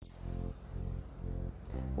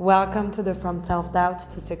Welcome to the From Self-Doubt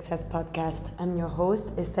to Success podcast. I'm your host,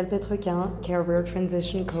 Estelle Petruquin, career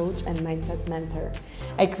transition coach and mindset mentor.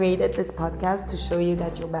 I created this podcast to show you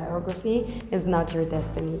that your biography is not your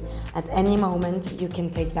destiny. At any moment, you can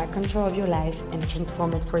take back control of your life and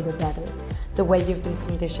transform it for the better. The way you've been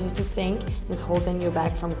conditioned to think is holding you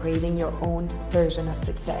back from creating your own version of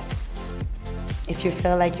success. If you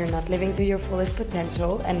feel like you're not living to your fullest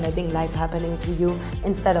potential and letting life happening to you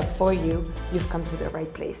instead of for you, you've come to the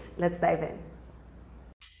right place. Let's dive in.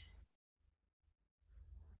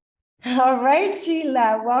 All right,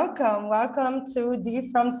 Sheila, welcome. Welcome to the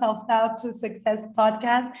From Self-Doubt to Success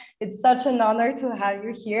podcast. It's such an honor to have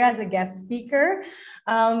you here as a guest speaker.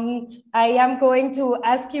 I am going to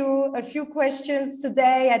ask you a few questions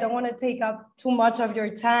today. I don't want to take up too much of your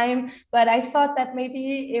time, but I thought that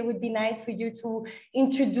maybe it would be nice for you to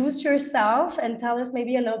introduce yourself and tell us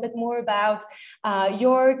maybe a little bit more about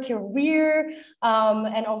your career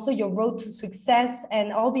and also your road to success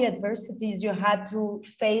and all the adversities you had to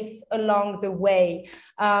face along the way.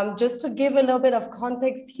 Just to give a little bit of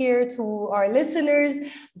context here to our listeners,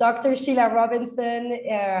 Dr. Sheila Robinson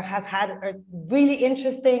has had a really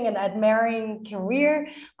interesting and admiring career.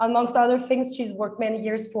 Amongst other things, she's worked many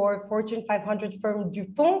years for Fortune 500 firm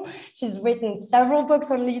DuPont. She's written several books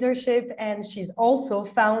on leadership, and she's also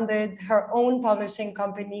founded her own publishing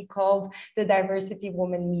company called The Diversity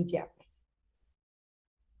Woman Media.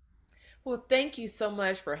 Well, thank you so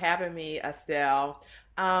much for having me, Estelle.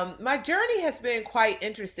 My journey has been quite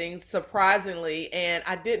interesting, surprisingly, and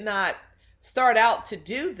I did not start out to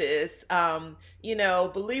do this.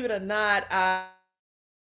 Believe it or not, I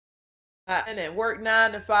and work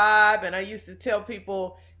 9 to 5, and I used to tell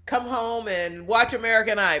people, come home and watch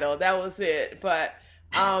American Idol. That was it. But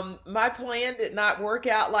my plan did not work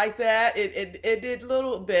out like that. It did a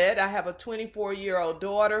little bit. I have a 24-year-old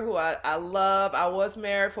daughter who I love. I was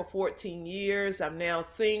married for 14 years. I'm now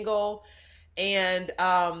single. And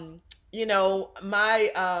my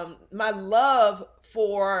love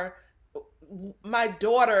for my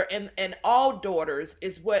daughter and all daughters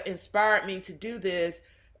is what inspired me to do this.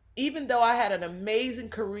 Even though I had an amazing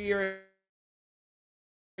career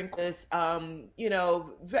in this,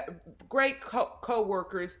 great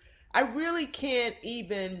co-workers, I really can't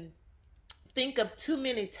even think of too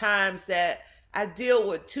many times that I deal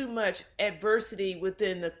with too much adversity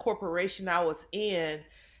within the corporation I was in.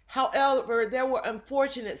 However, there were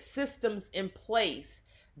unfortunate systems in place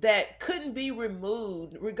that couldn't be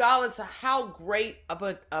removed, regardless of how great of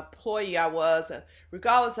an employee I was,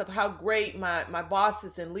 regardless of how great my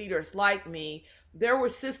bosses and leaders liked me. There were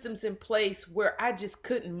systems in place where I just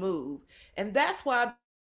couldn't move. And that's why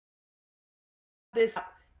this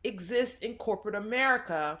exists in corporate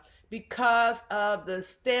America, because of the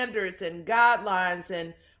standards and guidelines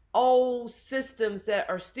and old systems that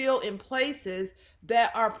are still in places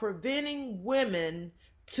that are preventing women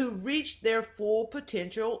to reach their full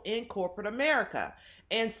potential in corporate America.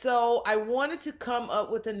 And so I wanted to come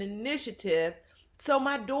up with an initiative so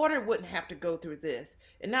my daughter wouldn't have to go through this.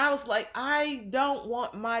 And I was like, I don't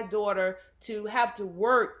want my daughter to have to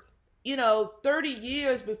work 30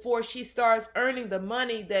 years before she starts earning the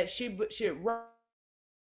money that she should write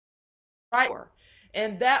for.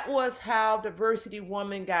 And that was how Diversity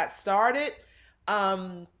Woman got started.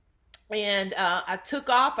 Um, and I took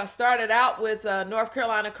off. I started out with North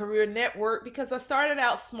Carolina Career Network because I started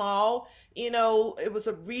out small. It was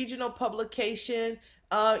a regional publication,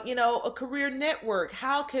 a career network.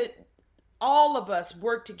 How could all of us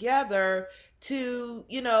work together to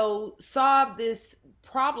solve this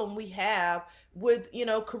problem we have with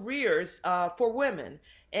careers for women?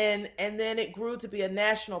 And then it grew to be a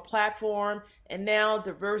national platform, and now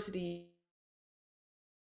Diversity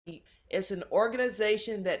is an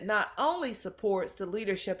organization that not only supports the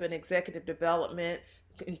leadership and executive development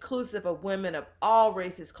inclusive of women of all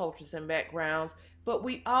races, cultures, and backgrounds, but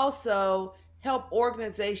we also help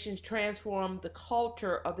organizations transform the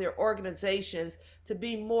culture of their organizations to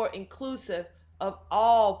be more inclusive of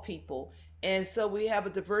all people. And so we have a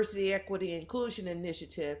diversity, equity, inclusion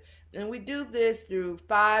initiative. And we do this through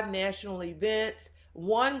 5 national events,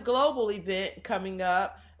 one global event coming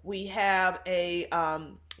up. We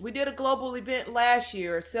did a global event last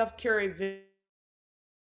year, a self-care event.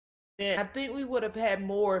 I think we would have had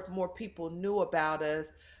more if more people knew about us.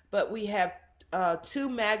 But we have 2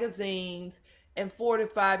 magazines and 4 to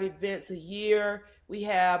 5 events a year. We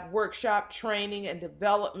have workshop training and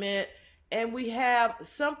development. And we have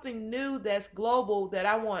something new that's global that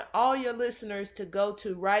I want all your listeners to go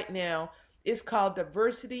to right now. It's called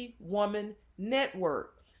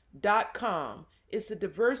DiversityWomanNetwork.com. It's the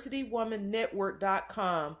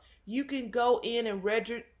DiversityWomanNetwork.com. You can go in and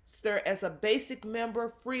register as a basic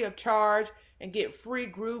member free of charge and get free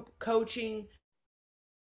group coaching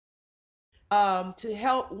to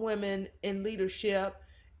help women in leadership.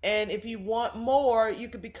 And if you want more, you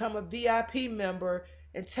could become a VIP member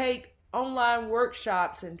and take online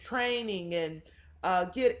workshops and training and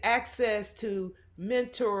get access to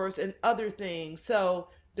mentors and other things. So,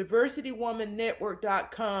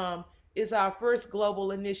 diversitywomannetwork.com is our first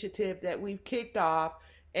global initiative that we've kicked off,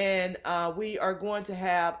 and we are going to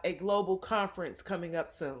have a global conference coming up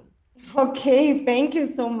soon. Okay, thank you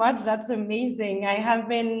so much. That's amazing. I have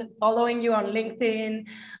been following you on LinkedIn,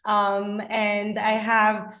 and I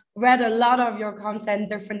have read a lot of your content,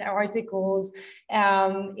 different articles.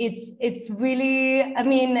 It's really, I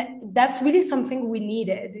mean, that's really something we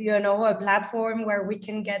needed, you know, a platform where we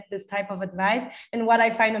can get this type of advice. And what I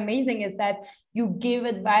find amazing is that you give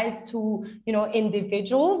advice to, you know,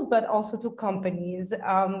 individuals, but also to companies.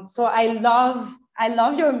 So I love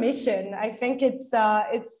your mission. I think it's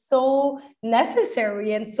so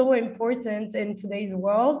necessary and so important in today's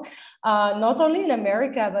world, not only in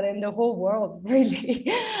America but in the whole world,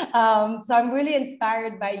 really. So I'm really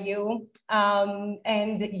inspired by you,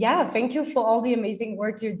 and yeah, thank you for all the amazing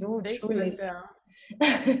work you do. Thank you, Truly. Estelle.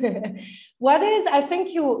 What is, I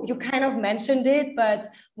think you kind of mentioned it, but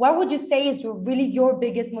what would you say is really your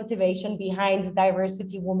biggest motivation behind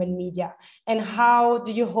Diversity Woman Media, and how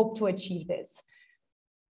do you hope to achieve this?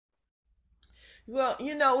 Well,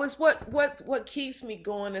 you know, it's what keeps me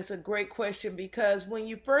going is a great question because when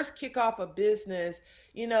you first kick off a business,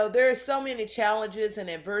 you know, there are so many challenges and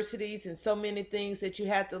adversities and so many things that you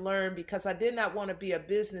had to learn because I did not want to be a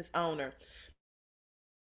business owner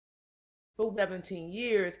for 17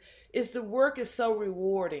 years is the work is so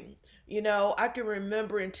rewarding. You know, I can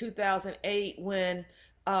remember in 2008 when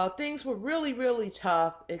things were really, really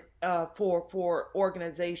tough for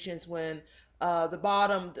organizations when the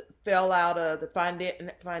bottom fell out of the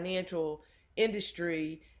financial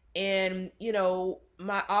industry. And, you know, where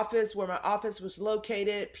my office was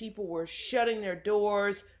located, people were shutting their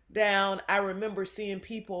doors down. I remember seeing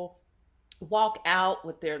people walk out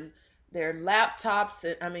with their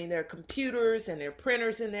laptops, I mean their computers and their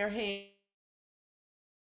printers in their hand.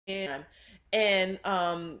 And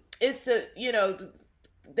it's the, you know,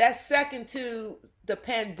 that's second to the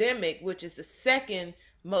pandemic, which is the second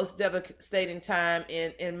most devastating time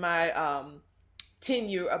in my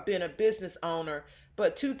tenure of being a business owner.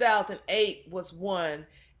 But 2008 was one.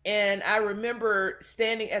 And I remember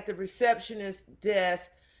standing at the receptionist desk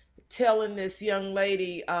telling this young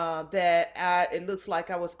lady that it looks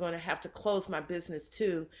like I was going to have to close my business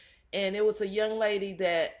too. And it was a young lady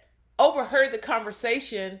that overheard the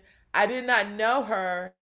conversation. I did not know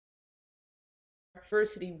her.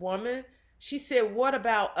 Diversity woman. She said, "What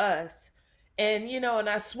about us?" And you know, and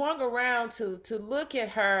I swung around to look at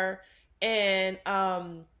her, and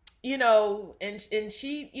you know, and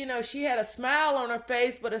she, you know, she had a smile on her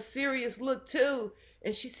face, but a serious look too.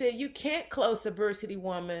 And she said, "You can't close Diversity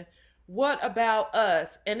Woman. What about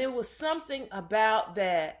us?" And it was something about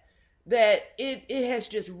that it has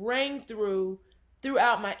just rang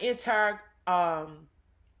throughout my entire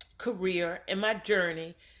career and my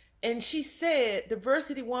journey. And she said,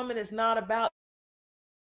 Diversity Woman is not about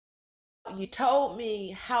you. Told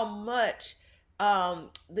me how much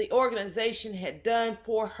the organization had done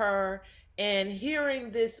for her, and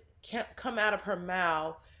hearing this come out of her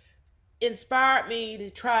mouth inspired me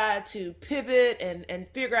to try to pivot and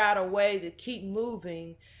figure out a way to keep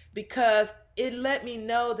moving because it let me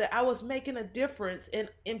know that I was making a difference in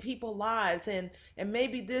people's lives, and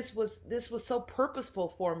maybe this was so purposeful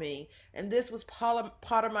for me, and this was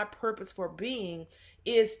part of my purpose for being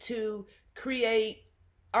is to create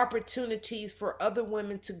opportunities for other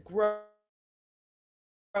women to grow.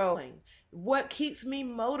 What keeps me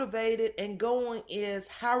motivated and going is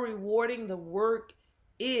how rewarding the work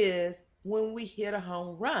is when we hit a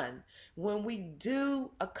home run, when we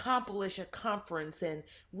do accomplish a conference and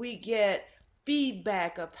we get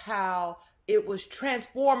feedback of how it was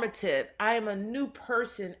transformative. I am a new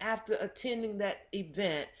person after attending that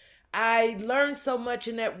event. I learned so much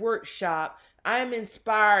in that workshop. I'm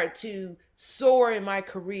inspired to soar in my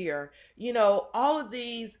career. You know, all of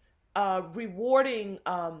these rewarding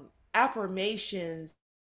affirmations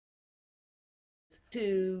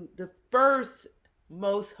to the first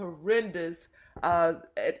most horrendous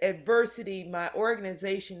adversity my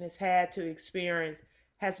organization has had to experience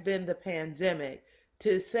has been the pandemic.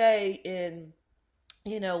 To say in,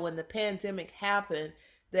 you know, when the pandemic happened,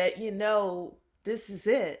 that, you know, this is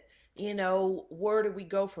it, you know, where do we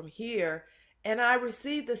go from here? And I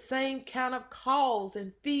received the same kind of calls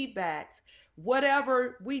and feedbacks.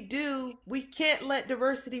 whatever we do, we can't let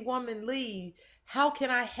Diversity Woman leave. How can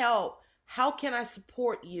I help? How can I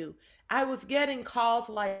support you? I was getting calls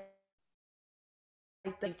like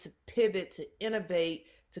to pivot, to innovate,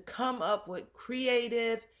 to come up with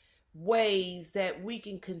creative ways that we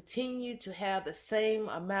can continue to have the same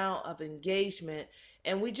amount of engagement.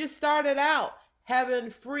 And we just started out having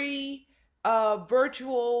free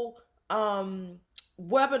virtual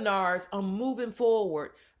webinars on moving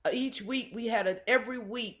forward. Each week we had every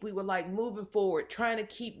week we were like moving forward, trying to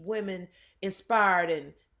keep women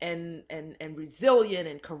inspired and resilient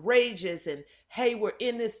and courageous, and hey, we're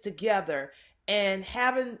in this together. And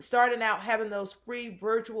having starting out having those free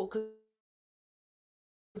virtual, because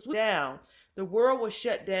down, the world was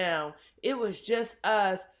shut down. It was just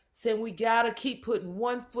us saying we got to keep putting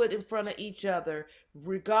one foot in front of each other,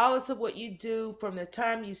 regardless of what you do, from the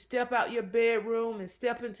time you step out your bedroom and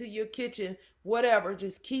step into your kitchen, whatever.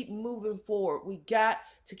 Just keep moving forward. We got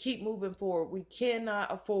to keep moving forward. We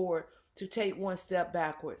cannot afford to take one step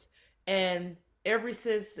backwards. And ever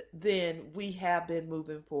since then, we have been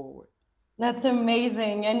moving forward. That's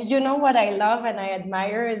amazing. And you know what I love and I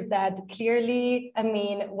admire is that clearly, I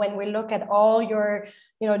mean, when we look at all your,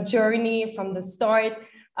 journey from the start,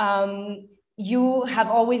 you have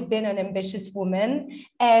always been an ambitious woman,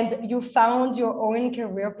 and you found your own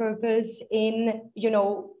career purpose in,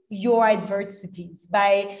 your adversities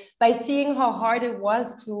by seeing how hard it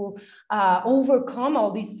was to overcome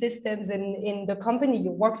all these systems in the company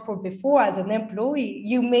you worked for before as an employee.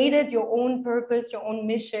 You made it your own purpose, your own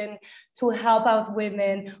mission to help out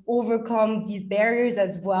women overcome these barriers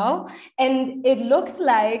as well. And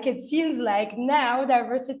it seems like now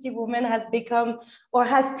Diversity Woman has become or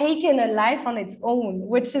has taken a life on its own,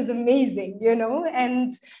 which is amazing,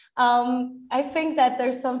 And I think that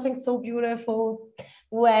there's something so beautiful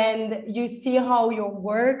when you see how your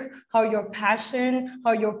work, how your passion,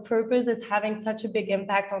 how your purpose is having such a big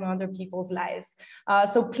impact on other people's lives.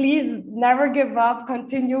 So please never give up,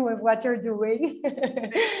 continue with what you're doing.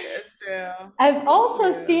 Yes, yeah. I've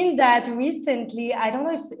also seen that recently, I don't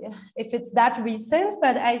know if it's that recent,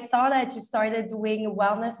 but I saw that you started doing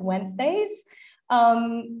Wellness Wednesdays.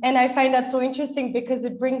 And I find that so interesting because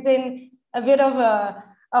it brings in a bit of a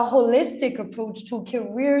holistic approach to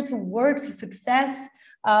career, to work, to success.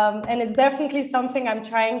 And it's definitely something I'm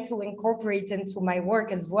trying to incorporate into my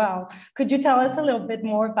work as well. Could you tell us a little bit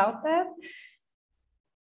more about that?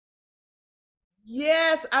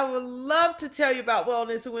 Yes, I would love to tell you about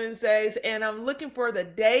Wellness Wednesdays, and I'm looking for the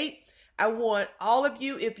date. I want all of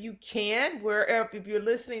you, if you can, wherever, if you're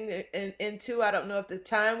listening into, I don't know if the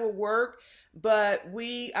time will work, but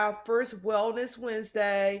our first Wellness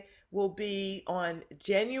Wednesday will be on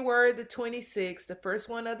January the 26th, the first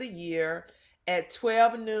one of the year, at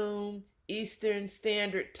 12 noon Eastern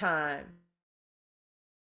Standard Time.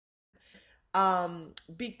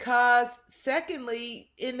 Because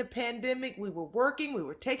secondly, in the pandemic, we were working, we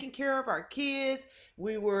were taking care of our kids,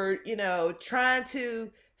 we were, trying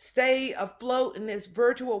to stay afloat in this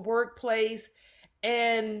virtual workplace.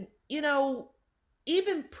 And,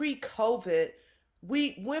 even pre-COVID,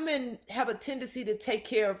 we women have a tendency to take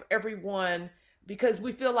care of everyone because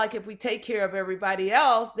we feel like if we take care of everybody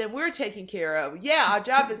else, then we're taken care of. Yeah, our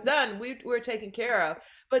job is done. We're taken care of.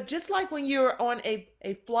 But just like when you're on a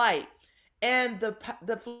flight, and the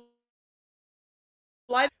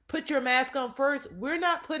flight put your mask on first, we're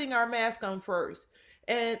not putting our mask on first.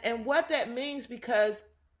 And what that means, because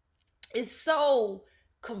it's so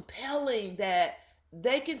compelling that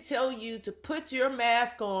they can tell you to put your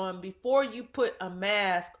mask on before you put a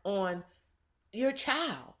mask on your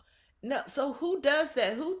child. No, so who does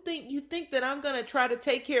that? You think that I'm going to try to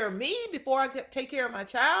take care of me before I take care of my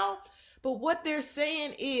child? But what they're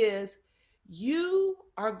saying is you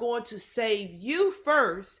are going to save you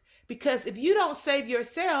first, because if you don't save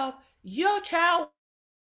yourself, your child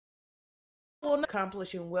will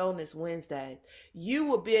accomplish in Wellness Wednesday. You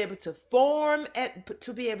will be able to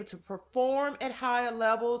be able to perform at higher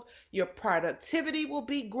levels. Your productivity will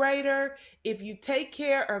be greater. If you take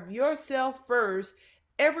care of yourself first,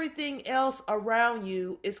 everything else around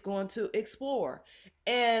you is going to explore.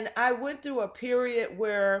 And I went through a period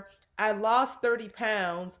where I lost 30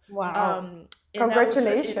 pounds. Wow. And that was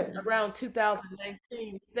Congratulations. around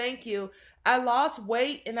 2019. Thank you. I lost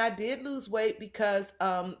weight, and I did lose weight because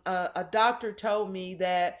a doctor told me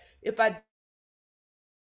that if I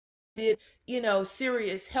did,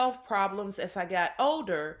 serious health problems as I got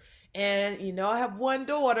older. And, I have one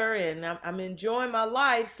daughter, and I'm enjoying my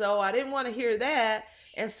life. So I didn't want to hear that.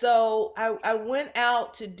 And so I went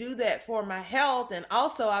out to do that for my health. And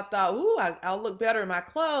also I thought, ooh, I'll look better in my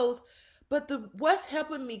clothes. But the what's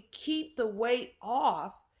helping me keep the weight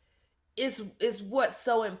off is what's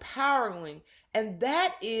so empowering. And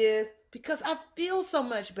that is because I feel so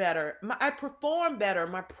much better. I perform better.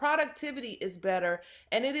 My productivity is better.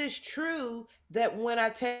 And it is true that when I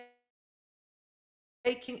take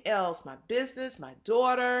taking else, my business, my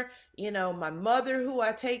daughter, my mother who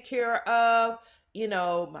I take care of,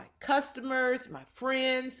 my customers, my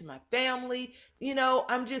friends, my family,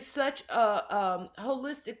 I'm just such a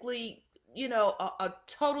holistically, a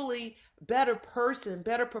totally better person,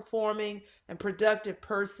 better performing and productive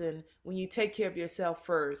person when you take care of yourself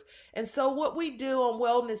first. And so what we do on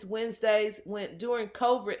Wellness Wednesdays, when during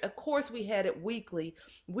COVID, of course we had it weekly.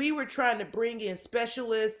 We were trying to bring in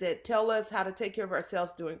specialists that tell us how to take care of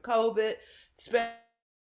ourselves during COVID, especially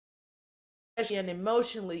and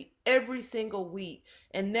emotionally every single week.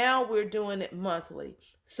 And now we're doing it monthly.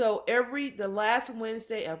 So the last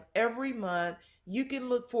Wednesday of every month, you can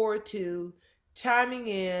look forward to chiming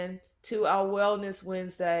in to our Wellness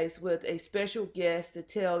Wednesdays with a special guest to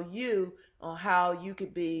tell you on how you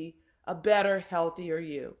could be a better, healthier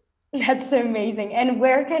you. That's amazing. And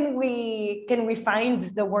where can we find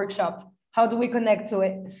the workshop? How do we connect to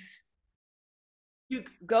it? You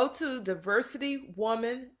go to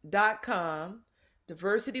diversitywoman.com,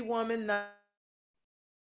 diversitywoman,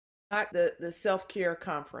 not the self-care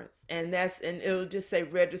conference. And it'll just say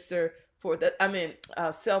register for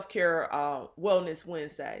self-care Wellness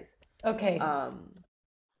Wednesdays. Okay.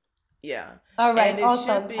 Yeah. All right.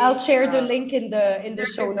 Awesome. I'll share the link in the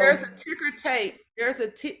show notes. There's a ticker tape. There's a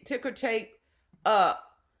ticker tape up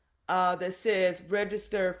that says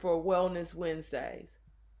register for Wellness Wednesdays.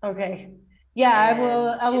 Okay. Yeah, and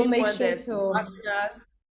I will make sure to.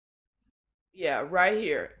 Yeah, right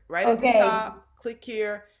here, right at the top. Click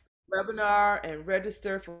here, webinar, and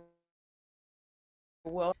register for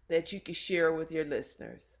that you can share with your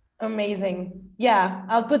listeners. Amazing. Yeah,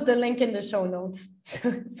 I'll put the link in the show notes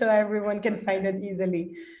so everyone can find it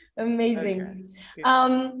easily. Amazing.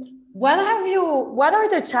 Okay. What are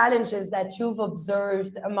the challenges that you've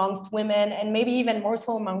observed amongst women, and maybe even more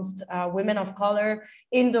so amongst women of color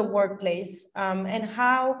in the workplace? And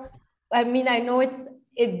how, I know it's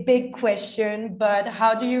a big question, but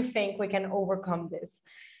how do you think we can overcome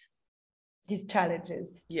these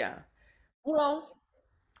challenges? Yeah. Well,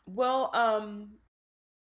 I'm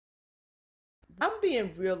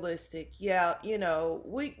being realistic. Yeah,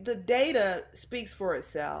 the data speaks for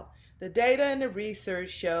itself. The data and the research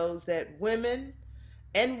shows that women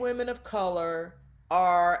and women of color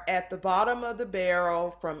are at the bottom of the barrel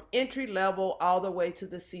from entry level all the way to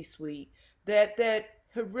the C-suite. That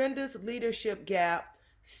horrendous leadership gap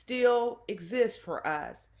still exists for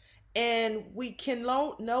us. And we can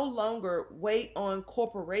no longer wait on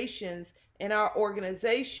corporations and our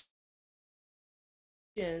organizations.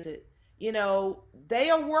 They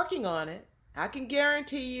are working on it. I can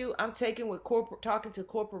guarantee you, I'm talking to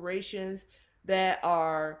corporations that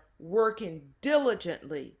are working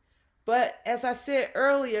diligently. But as I said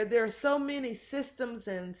earlier, there are so many systems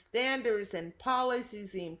and standards and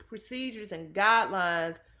policies and procedures and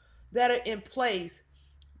guidelines that are in place.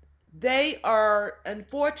 They are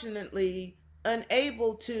unfortunately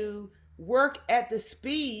unable to work at the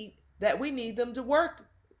speed that we need them to work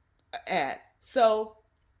at. So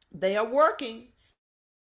they are working.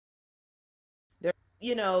 They're,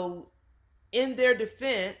 in their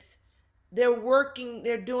defense, they're working,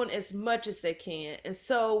 they're doing as much as they can. And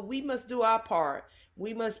so we must do our part.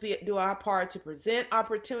 We must do our part to present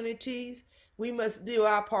opportunities. We must do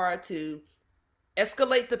our part to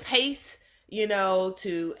escalate the pace,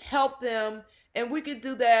 to help them. And we could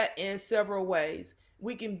do that in several ways.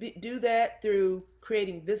 We can do that through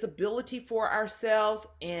creating visibility for ourselves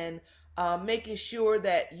and making sure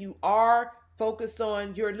that you are focused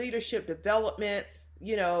on your leadership development,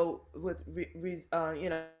 with,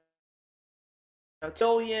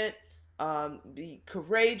 resilient, be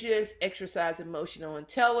courageous, exercise emotional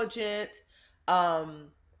intelligence,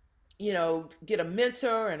 get a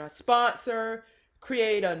mentor and a sponsor,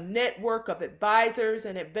 create a network of advisors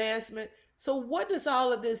and advancement. So what does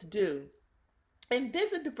all of this do? And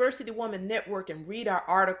visit Diversity Woman Network and read our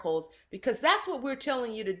articles, because that's what we're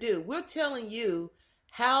telling you to do. We're telling you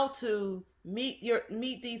how to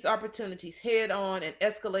meet these opportunities head on and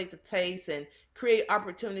escalate the pace and create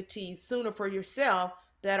opportunities sooner for yourself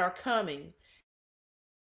that are coming.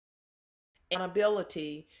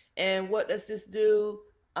 Accountability. And what does this do?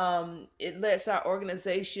 It lets our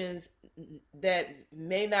organizations that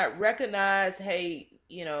may not recognize, hey,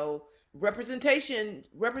 representation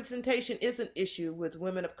is an issue with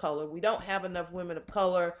women of color. We don't have enough women of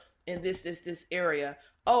color in this area.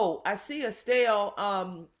 Oh, I see Estelle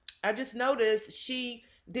I just noticed she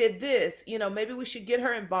did this, maybe we should get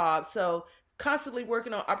her involved. So constantly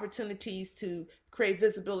working on opportunities to create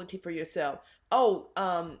visibility for yourself. Oh,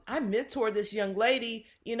 I mentored this young lady,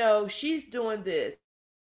 she's doing this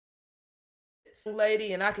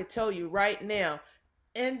lady, and I could tell you right now.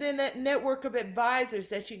 And then that network of advisors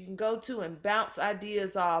that you can go to and bounce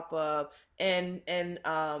ideas off of. And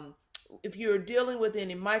if you're dealing with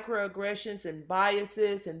any microaggressions and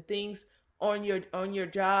biases and things on your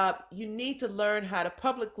job, you need to learn how to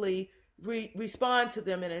publicly respond to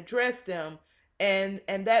them and address them. And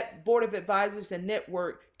that board of advisors and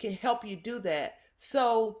network can help you do that.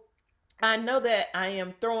 So I know that I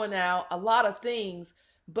am throwing out a lot of things,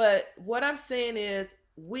 but what I'm saying is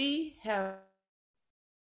we have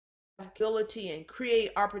ability and create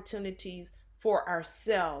opportunities for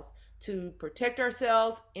ourselves to protect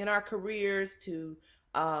ourselves in our careers, to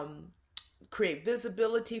um, create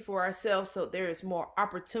visibility for ourselves so there is more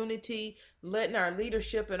opportunity, letting our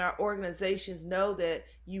leadership and our organizations know that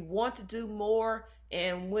you want to do more.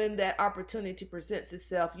 And when that opportunity presents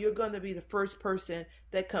itself, you're going to be the first person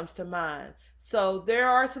that comes to mind. So there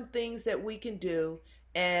are some things that we can do,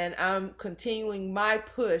 and I'm continuing my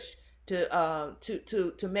push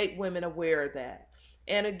to make women aware of that.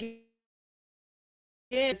 And again,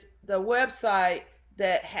 the website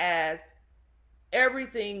that has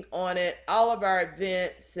everything on it, all of our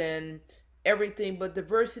events and everything. But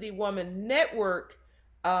Diversity Woman Network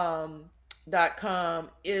 .com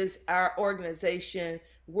is our organization,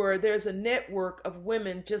 where there's a network of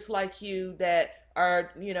women just like you that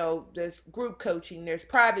are, there's group coaching, there's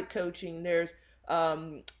private coaching, there's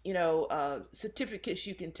certificates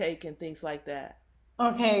you can take and things like that.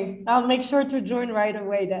 Okay, I'll make sure to join right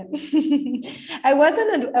away then. I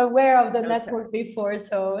wasn't aware of the network before,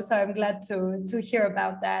 so I'm glad to hear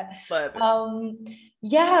about that.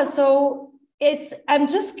 Yeah, so I'm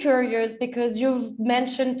just curious because you've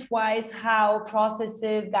mentioned twice how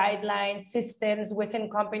processes, guidelines, systems within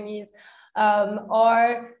companies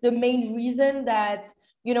are the main reason that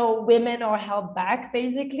women are held back,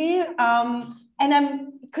 basically.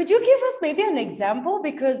 Could you give us maybe an example?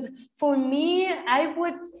 Because for me, I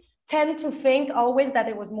would tend to think always that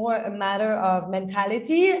it was more a matter of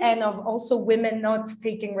mentality and of also women not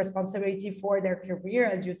taking responsibility for their career,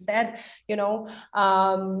 as you said, but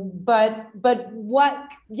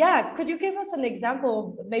could you give us an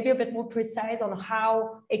example, maybe a bit more precise, on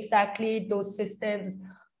how exactly those systems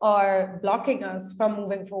are blocking us from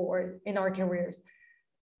moving forward in our careers?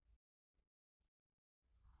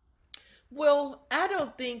 Well, I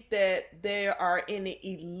don't think that there are any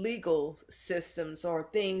illegal systems or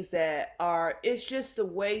things that are, it's just the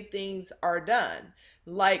way things are done.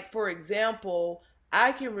 Like, for example,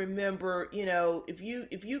 I can remember, if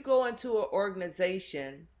you go into an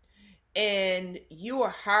organization and you are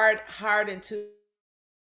hired into,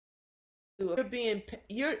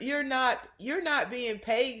 you're not being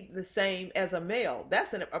paid the same as a male.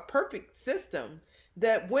 That's a perfect system,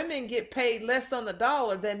 that women get paid less on the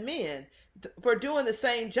dollar than men for doing the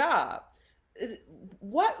same job.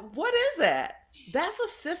 What is that? That's a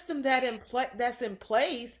system that's in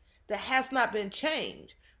place that has not been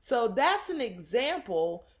changed. So that's an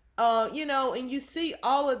example. And you see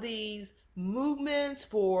all of these movements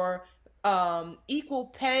for equal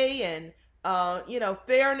pay and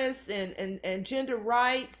fairness and gender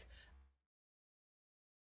rights.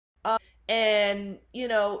 And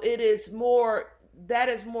it is more, that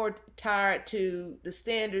is more tied to the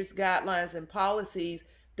standards, guidelines, and policies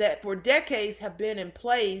that for decades have been in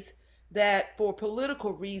place, that for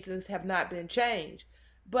political reasons have not been changed.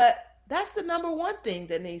 But that's the number one thing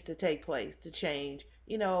that needs to take place to change.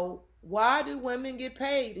 Why do women get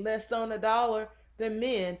paid less on a dollar than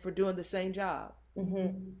men for doing the same job?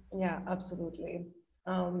 Mm-hmm. Yeah, absolutely.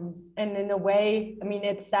 And in a way, I mean,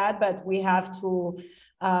 it's sad, but we have to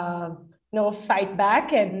fight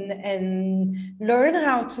back and learn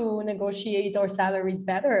how to negotiate our salaries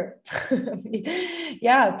better.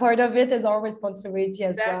 Yeah, part of it is our responsibility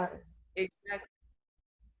as well. Exactly.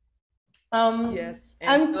 Um, Yes,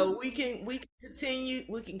 and I'm so we can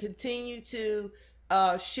continue to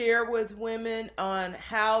share with women on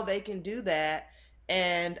how they can do that.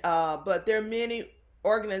 And but there are many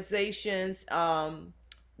organizations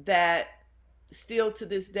that still to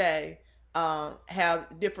this day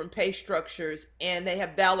have different pay structures, and they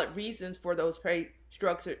have valid reasons for those pay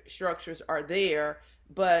structures are there,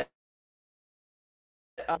 but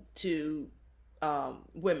to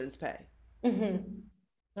women's pay. mhm.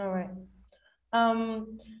 All right.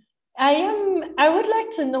 Um, I would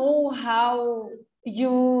like to know how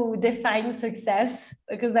you define success,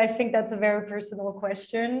 because I think that's a very personal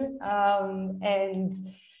question. And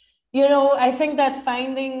I think that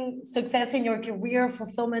finding success in your career,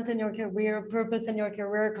 fulfillment in your career, purpose in your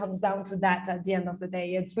career comes down to that at the end of the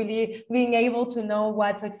day. It's really being able to know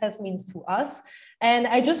what success means to us. And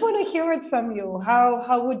I just want to hear it from you.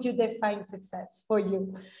 How would you define success for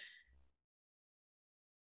you?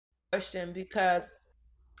 Question, because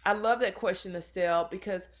I love that question, Estelle,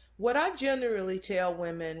 because what I generally tell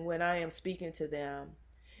women when I am speaking to them,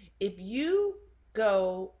 if you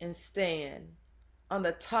go and stand on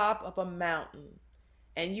the top of a mountain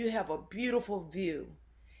and you have a beautiful view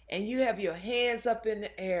and you have your hands up in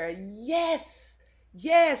the air, yes,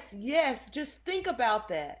 yes, yes, just think about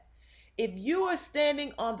that. If you are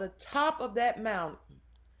standing on the top of that mountain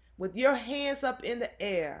with your hands up in the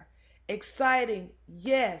air, exciting,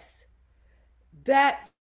 yes, that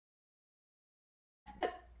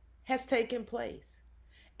has taken place.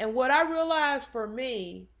 And what I realized for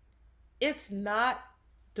me, it's not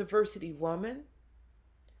diversity woman.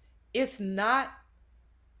 It's not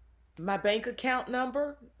my bank account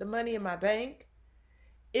number, the money in my bank.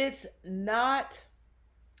 It's not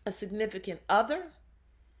a significant other.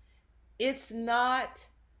 It's not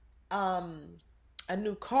um, a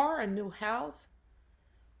new car, a new house.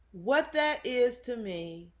 What that is to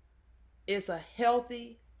me is a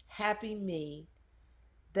healthy, happy me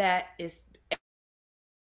that is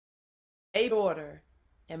a daughter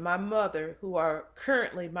and my mother who are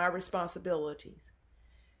currently my responsibilities.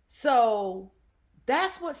 So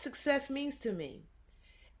that's what success means to me.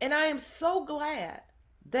 And I am so glad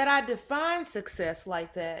that I define success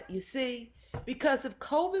like that, you see, because if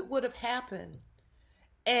COVID would have happened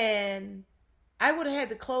and I would have had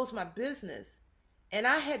to close my business and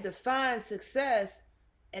I had defined success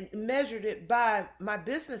and measured it by my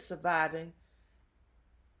business surviving,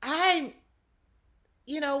 I,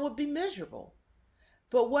 would be miserable.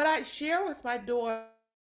 But what I share with my daughter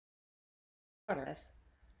is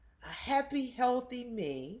a happy, healthy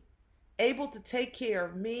me, able to take care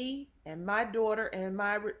of me and my daughter and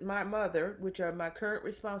my mother, which are my current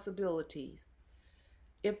responsibilities.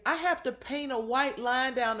 If I have to paint a white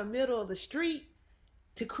line down the middle of the street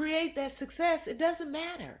to create that success, it doesn't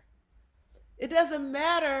matter. It doesn't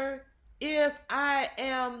matter if I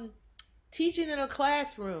am teaching in a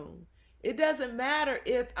classroom. It doesn't matter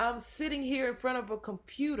if I'm sitting here in front of a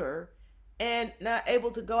computer and not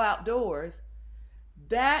able to go outdoors.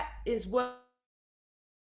 That is what.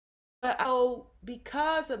 So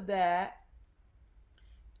because of that,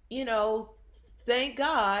 you know, thank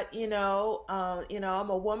God, I'm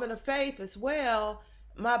a woman of faith as well.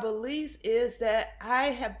 My beliefs is that I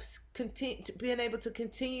have continued been able to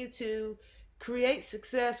continue to create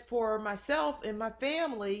success for myself and my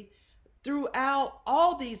family throughout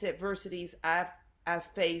all these adversities I've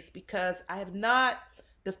faced because I have not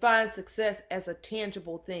defined success as a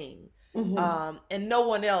tangible thing. Mhm. And no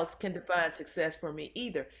one else can define success for me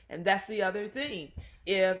either. And that's the other thing.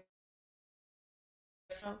 If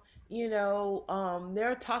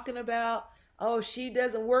they're talking about, oh, she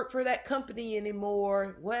doesn't work for that company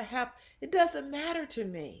anymore. What happened? It doesn't matter to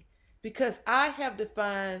me because I have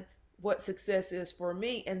defined what success is for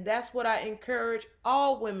me. And that's what I encourage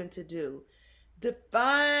all women to do.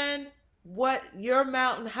 Define what your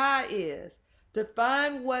mountain high is.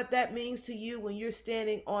 Define what that means to you when you're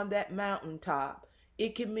standing on that mountaintop.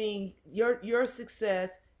 It can mean your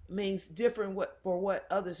success means different for what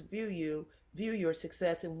others view your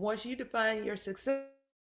success. And once you define your success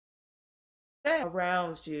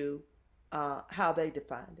around you, how they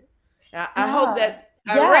defined it. I hope Yeah. that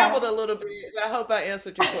I Yeah. rambled a little bit. But I hope I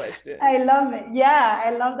answered your question. I love it. Yeah,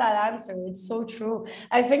 I love that answer. It's so true.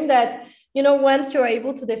 I think that, once you're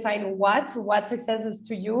able to define what success is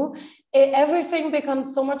to you, everything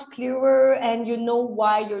becomes so much clearer and you know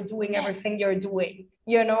why you're doing Yes. everything you're doing.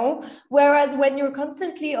 Whereas when you're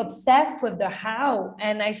constantly obsessed with the how,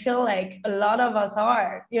 and I feel like a lot of us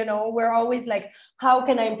are, we're always like, how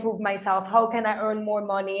can I improve myself? How can I earn more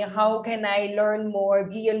money? How can I learn more,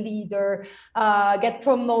 be a leader, get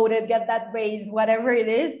promoted, get that raise, whatever it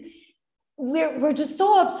is. We're just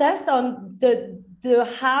so obsessed on the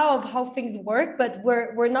how things work, but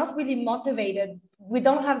we're not really motivated. We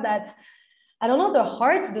don't have that, I don't know, the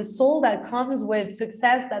heart, the soul that comes with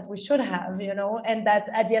success that we should have, and that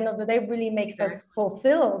at the end of the day really makes us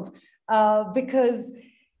fulfilled. Because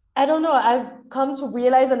I don't know, I've come to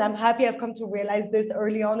realize, and I'm happy I've come to realize this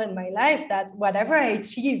early on in my life, that whatever I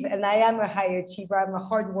achieve, and I am a high achiever, I'm a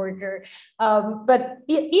hard worker, but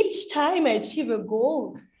each time I achieve a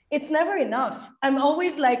goal, it's never enough. I'm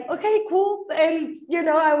always like, okay, cool. And,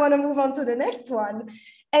 I want to move on to the next one.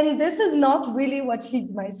 And this is not really what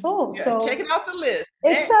feeds my soul. Yeah, So check it off the list.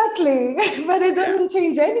 exactly. But it Yeah. doesn't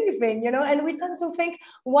change anything, you know, and we tend to think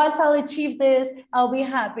once I'll achieve this, I'll be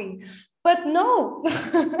happy. But no.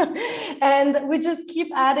 And we just keep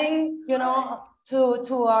adding, you know,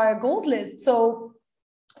 to our goals list. So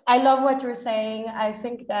I love what you're saying. I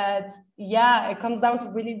think that, yeah, it comes down to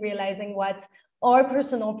really realizing what our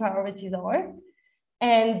personal priorities are.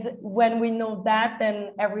 And when we know that,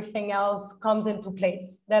 then everything else comes into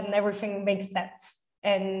place. Then everything makes sense.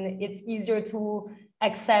 And it's easier to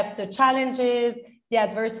accept the challenges, the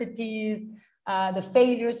adversities, the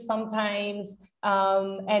failures sometimes.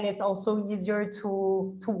 And it's also easier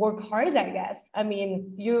to work hard, I guess. I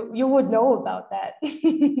mean, you would know about that.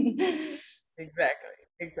 Exactly.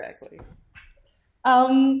 Exactly.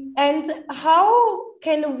 And how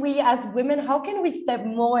can we, as women, how can we step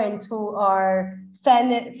more into our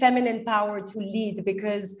feminine power to lead?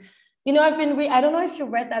 Because, you know, I don't know if you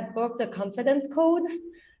read that book, The Confidence Code.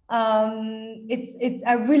 It's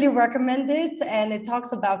I really recommend it, and it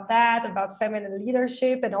talks about that, about feminine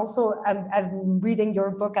leadership, and also I'm reading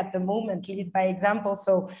your book at the moment, Lead by Example.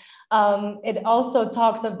 So it also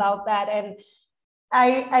talks about that, and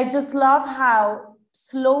I just love how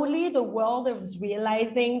slowly the world is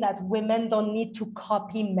realizing that women don't need to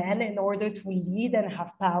copy men in order to lead and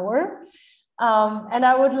have power. And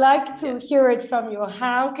I would like to Yes. hear it from you.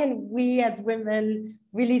 How can we as women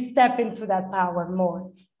really step into that power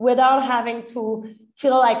more without having to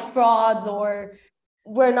feel like frauds or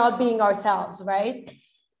we're not being ourselves, right?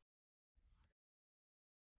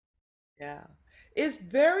 Yeah. It's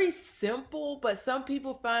very simple, but some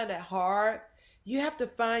people find it hard. You have to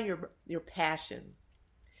find your passion.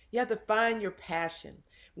 You have to find your passion.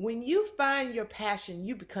 When you find your passion,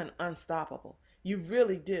 you become unstoppable. You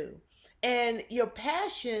really do. And your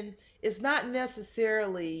passion is not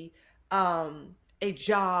necessarily a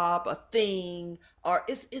job, a thing, or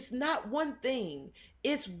it's not one thing.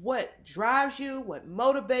 It's what drives you, what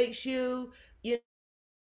motivates you. You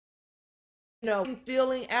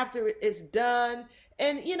feeling after it's done.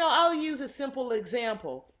 And I'll use a simple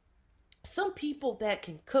example. Some people that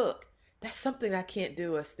can cook, that's something I can't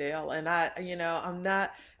do, Estelle. And I'm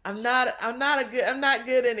not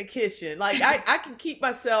good in the kitchen. Like I can keep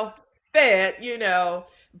myself fed,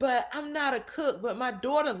 but I'm not a cook. But my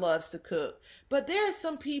daughter loves to cook. But there are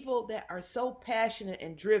some people that are so passionate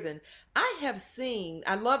and driven. I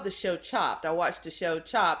love the show Chopped. I watched the show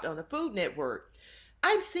Chopped on the Food Network.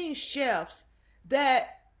 I've seen chefs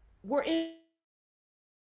that were in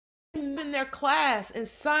their class and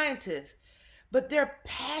scientists, but their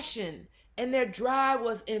passion and their drive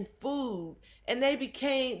was in food, and they're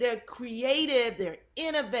creative, they're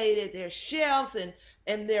innovative, they're chefs,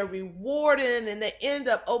 and they're rewarding, and they end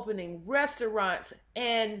up opening restaurants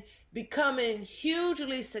and becoming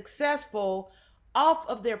hugely successful off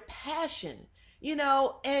of their passion.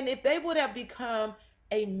 And if they would have become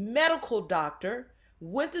a medical doctor,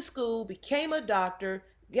 went to school, became a doctor,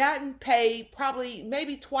 gotten paid probably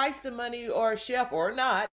maybe twice the money or a chef or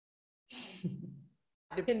not,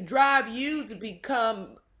 can drive you to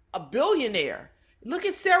become a billionaire. Look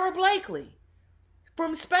at Sarah Blakely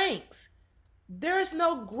from Spanx. There is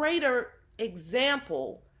no greater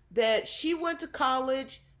example that she went to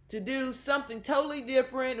college to do something totally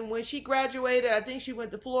different. And when she graduated, I think she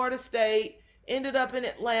went to Florida State, ended up in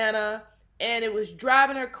Atlanta, and it was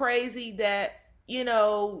driving her crazy that,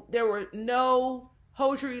 there were no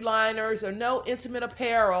hosiery liners or no intimate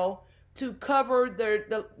apparel to cover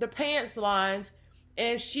the pants lines.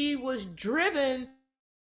 And she was driven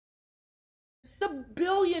a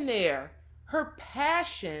billionaire. Her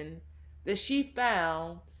passion that she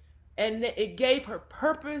found, and it gave her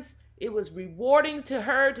purpose. It was rewarding to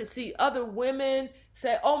her to see other women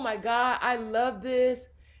say, "Oh my God, I love this."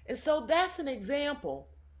 And so that's an example.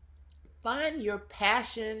 Find your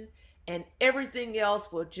passion, and everything else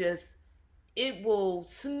it will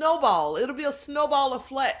snowball. It'll be a snowball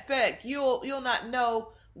effect. You'll not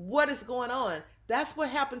know what is going on. That's what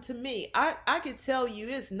happened to me. I can tell you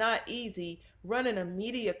it's not easy running a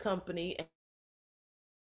media company,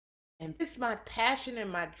 and it's my passion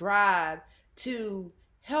and my drive to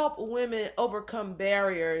help women overcome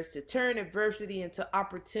barriers, to turn adversity into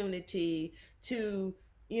opportunity, to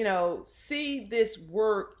see this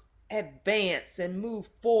work advance and move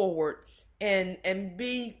forward, and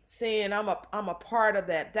be saying I'm a part of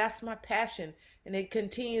that. That's my passion, and it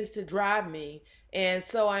continues to drive me. And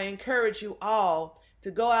so I encourage you all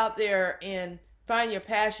to go out there and find your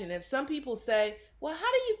passion. If some people say, "Well,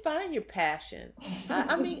 how do you find your passion?"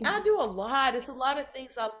 I mean, I do a lot. It's a lot of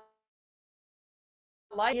things I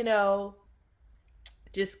like.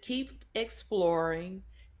 Just keep exploring,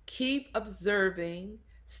 keep observing,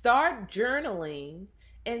 start journaling,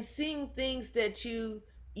 and seeing things that you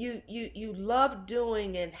love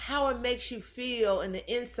doing and how it makes you feel in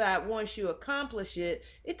the inside once you accomplish it.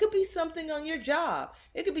 It could be something on your job.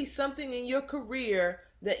 It could be something in your career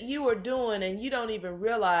that you are doing and you don't even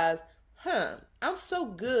realize, I'm so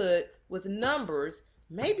good with numbers.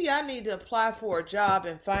 Maybe I need to apply for a job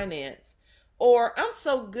in finance. Or I'm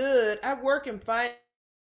so good, I work in finance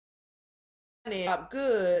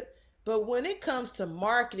good, but when it comes to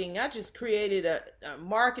marketing, I just created a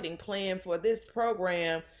marketing plan for this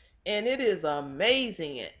program and it is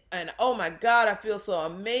amazing. And oh my God, I feel so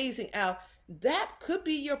amazing out. That could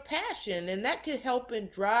be your passion and that could help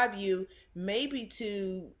and drive you maybe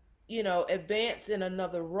to, advance in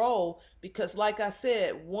another role. Because, like I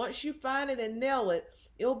said, once you find it and nail it,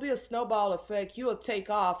 it'll be a snowball effect. You'll take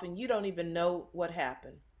off and you don't even know what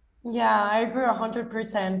happened. Yeah, I agree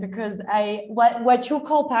 100% because what you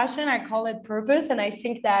call passion, I call it purpose. And I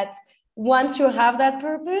think that once you have that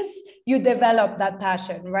purpose, you develop that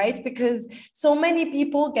passion, right? Because so many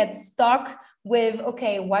people get stuck with,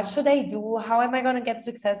 okay, what should I do? How am I going to get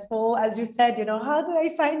successful? As you said, how do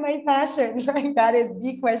I find my passion? Right? That is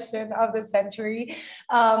the question of the century.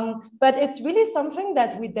 But it's really something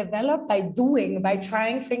that we develop by doing, by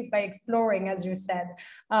trying things, by exploring, as you said.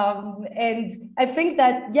 And I think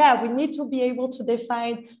that, yeah, we need to be able to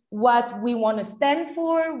define what we want to stand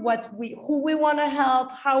for, who we want to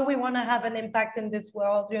help, how we want to have an impact in this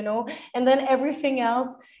world, and then everything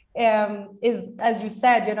else is, as you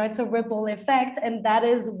said, it's a ripple effect, and that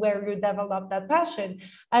is where you develop that passion.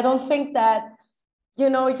 I don't think that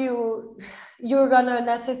you're gonna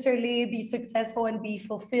necessarily be successful and be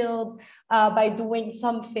fulfilled by doing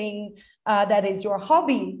something that is your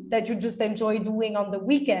hobby that you just enjoy doing on the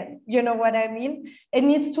weekend. You know what I mean? It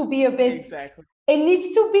needs to be a bit. Exactly. It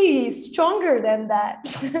needs to be stronger than that.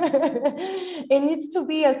 It needs to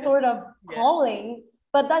be a sort of calling,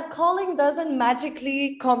 but that calling doesn't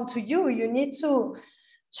magically come to you. You need to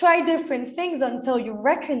try different things until you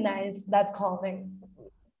recognize that calling.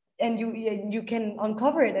 And you can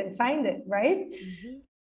uncover it and find it, right?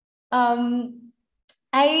 Mm-hmm.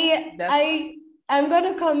 I'm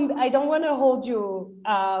gonna come. I don't want to hold you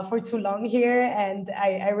for too long here, and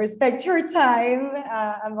I respect your time.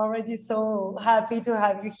 I'm already so happy to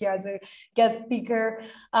have you here as a guest speaker.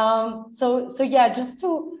 So yeah, just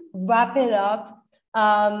to wrap it up,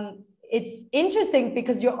 it's interesting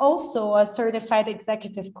because you're also a certified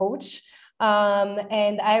executive coach.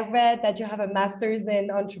 And I read that you have a master's in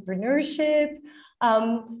entrepreneurship.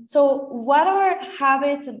 So what are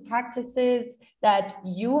habits and practices that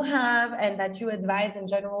you have and that you advise in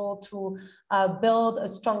general to build a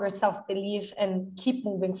stronger self-belief and keep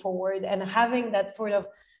moving forward and having that sort of,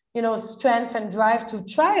 strength and drive to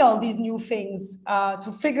try all these new things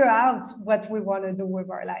to figure out what we want to do with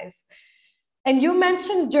our lives? And you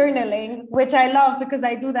mentioned journaling, which I love because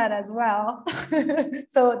I do that as well.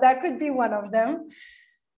 So that could be one of them.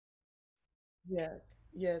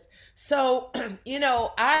 Yes. So, an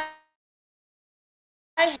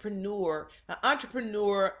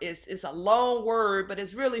entrepreneur is a long word, but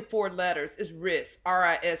it's really 4 letters. It's risk,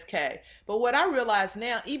 RISK. But what I realize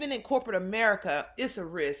now, even in corporate America, it's a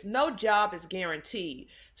risk. No job is guaranteed.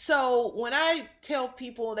 So when I tell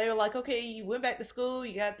people, they're like, okay, you went back to school,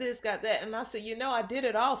 you got this, got that. And I say, I did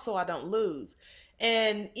it all so I don't lose.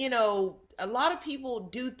 And, a lot of people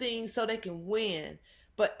do things so they can win.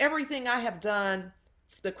 But everything I have done,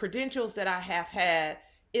 the credentials that I have had,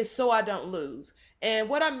 is so I don't lose. And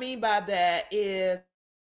what I mean by that is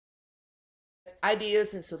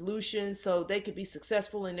ideas and solutions so they could be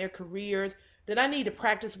successful in their careers. That I need to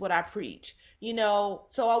practice what I preach.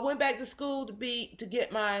 So I went back to school to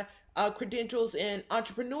get my credentials in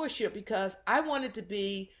entrepreneurship because I wanted to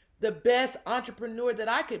be the best entrepreneur that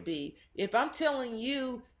I could be. If I'm telling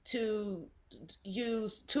you to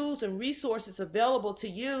use tools and resources available to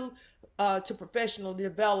you to professionally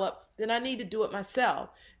develop, then I need to do it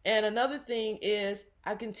myself. And another thing is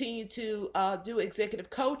I continue to do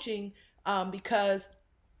executive coaching because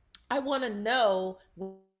I want to know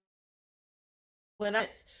when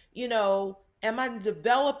am I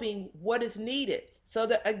developing what is needed? So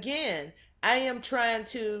that again, I am trying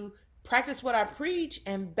to practice what I preach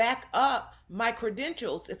and back up my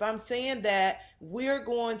credentials. If I'm saying that we're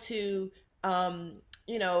going to,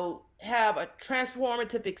 have a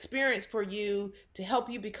transformative experience for you to help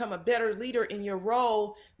you become a better leader in your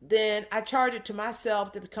role, then I charge it to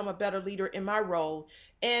myself to become a better leader in my role.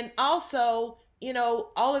 And also,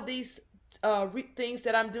 all of these things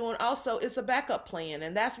that I'm doing also is a backup plan.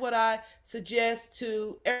 And that's what I suggest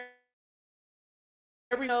to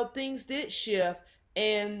every things did shift.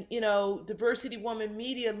 and Diversity Woman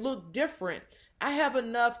Media look different. I have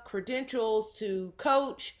enough credentials to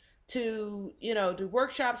coach, to do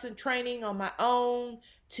workshops and training on my own,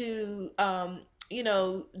 to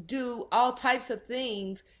do all types of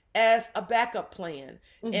things as a backup plan.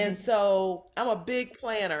 And Mhm. so I'm a big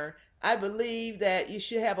planner. I believe that you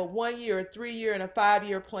should have a 1 year, a 3 year, and a 5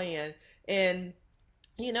 year plan. And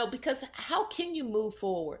because how can you move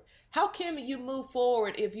forward? How can you move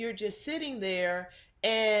forward if you're just sitting there?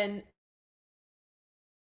 And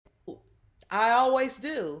I always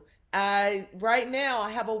do. Right now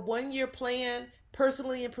I have a 1 year plan,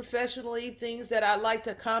 personally and professionally, things that I'd like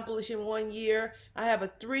to accomplish in 1 year. I have a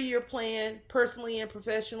 3 year plan, personally and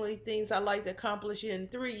professionally, things I'd like to accomplish in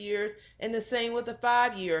 3 years, and the same with a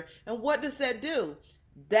 5 year. And what does that do?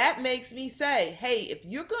 That makes me say, hey, if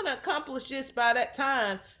you're going to accomplish this by that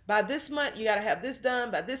time, by this month, you got to have this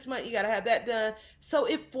done. By this month, you got to have that done. So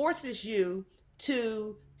it forces you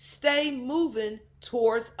to stay moving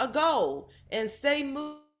towards a goal and stay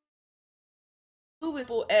moving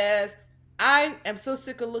as I am so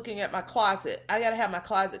sick of looking at my closet. I got to have my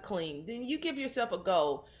closet clean. Then you give yourself a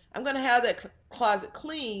goal. I'm going to have that closet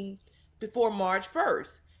clean before March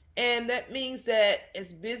 1st. And that means that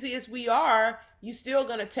as busy as we are, you still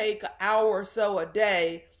going to take an hour or so a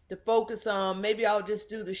day to focus on. Maybe I'll just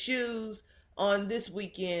do the shoes on this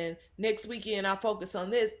weekend. Next weekend, I'll focus on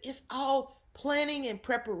this. It's all planning and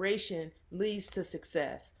preparation leads to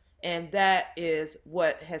success. And that is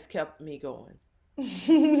what has kept me going.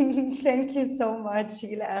 Thank you so much,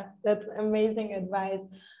 Sheila. That's amazing advice.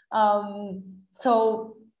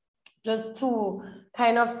 So, just to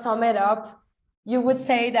kind of sum it up, you would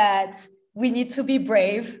say that we need to be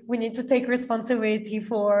brave, we need to take responsibility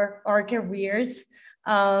for our careers,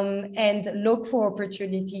 and look for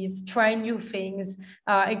opportunities, try new things,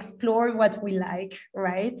 explore what we like,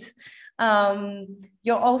 right?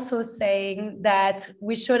 You're also saying that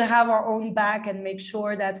we should have our own back and make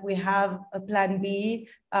sure that we have a plan B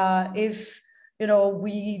if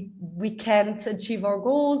we can't achieve our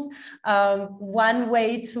goals. One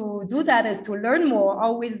way to do that is to learn more,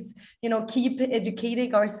 always keep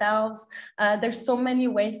educating ourselves. There's so many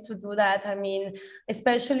ways to do that. I mean,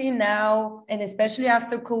 especially now and especially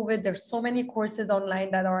after COVID, there's so many courses online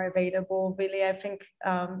that are available. Really, I think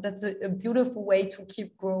that's a beautiful way to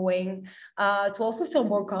keep growing, to also feel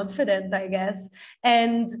more confident, I guess.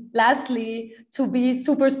 And lastly, to be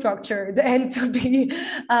super structured and to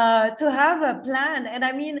have a plan. And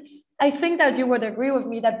I mean, I think that you would agree with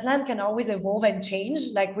me that plan can always evolve and change.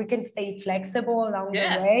 Like we can stay flexible along the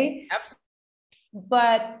Yes, way.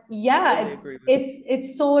 But yeah, absolutely agree with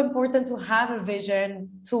it's so important to have a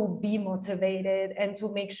vision, to be motivated, and to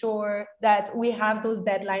make sure that we have those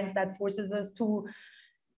deadlines that forces us to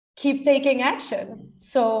keep taking action.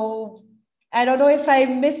 So I don't know if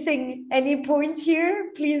I'm missing any point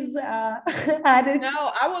here. Please add it.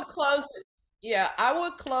 No, I would close it. Yeah, I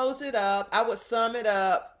would close it up. I would sum it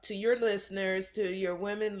up to your listeners, to your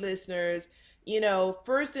women listeners.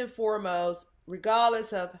 First and foremost,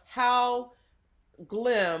 regardless of how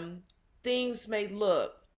glim things may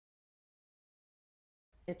look,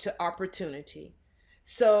 into opportunity.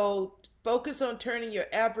 So focus on turning your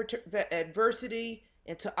adversity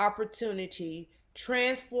into opportunity.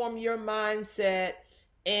 Transform your mindset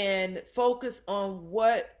and focus on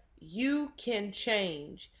what you can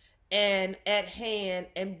change and at hand,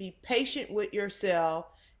 and be patient with yourself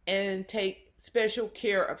and take special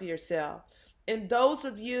care of yourself. And those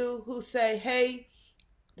of you who say, hey,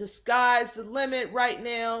 the sky's the limit right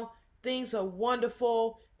now, things are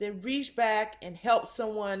wonderful, then reach back and help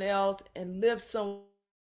someone else and live somewhere.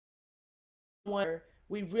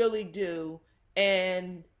 We really do.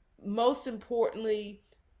 And most importantly,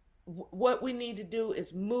 what we need to do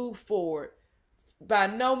is move forward. By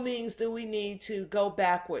no means do we need to go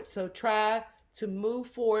backwards. So try to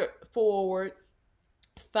move forward.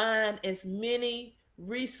 Find as many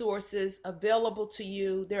resources available to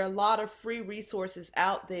you. There are a lot of free resources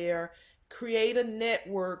out there. Create a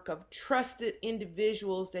network of trusted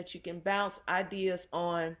individuals that you can bounce ideas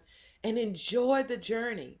on, and enjoy the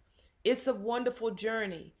journey. It's a wonderful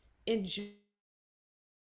journey. Enjoy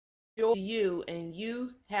you, and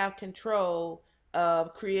you have control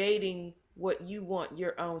of creating what you want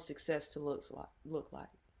your own success to look like.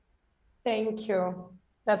 Thank you.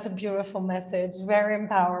 That's a beautiful message, very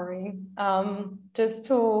empowering. Just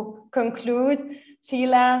to conclude,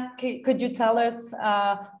 Sheila, could you tell us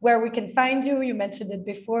where we can find you? You mentioned it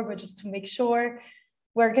before, but just to make sure,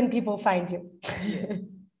 where can people find you? Yeah.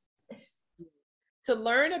 To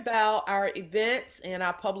learn about our events and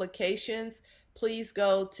our publications, please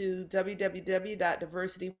go to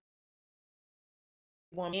www.diversity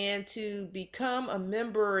woman and to become a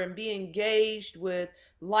member and be engaged with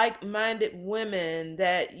like-minded women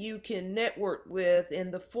that you can network with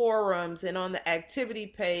in the forums and on the activity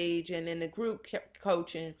page and in the group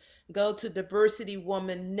coaching, go to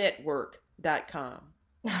diversitywomannetwork.com.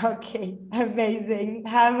 Okay, amazing.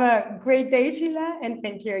 Have a great day, Sheila, and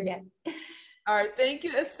thank you again. All right, thank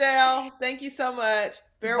you, Estelle. Thank you so much.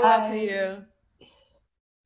 Farewell to Bye. you.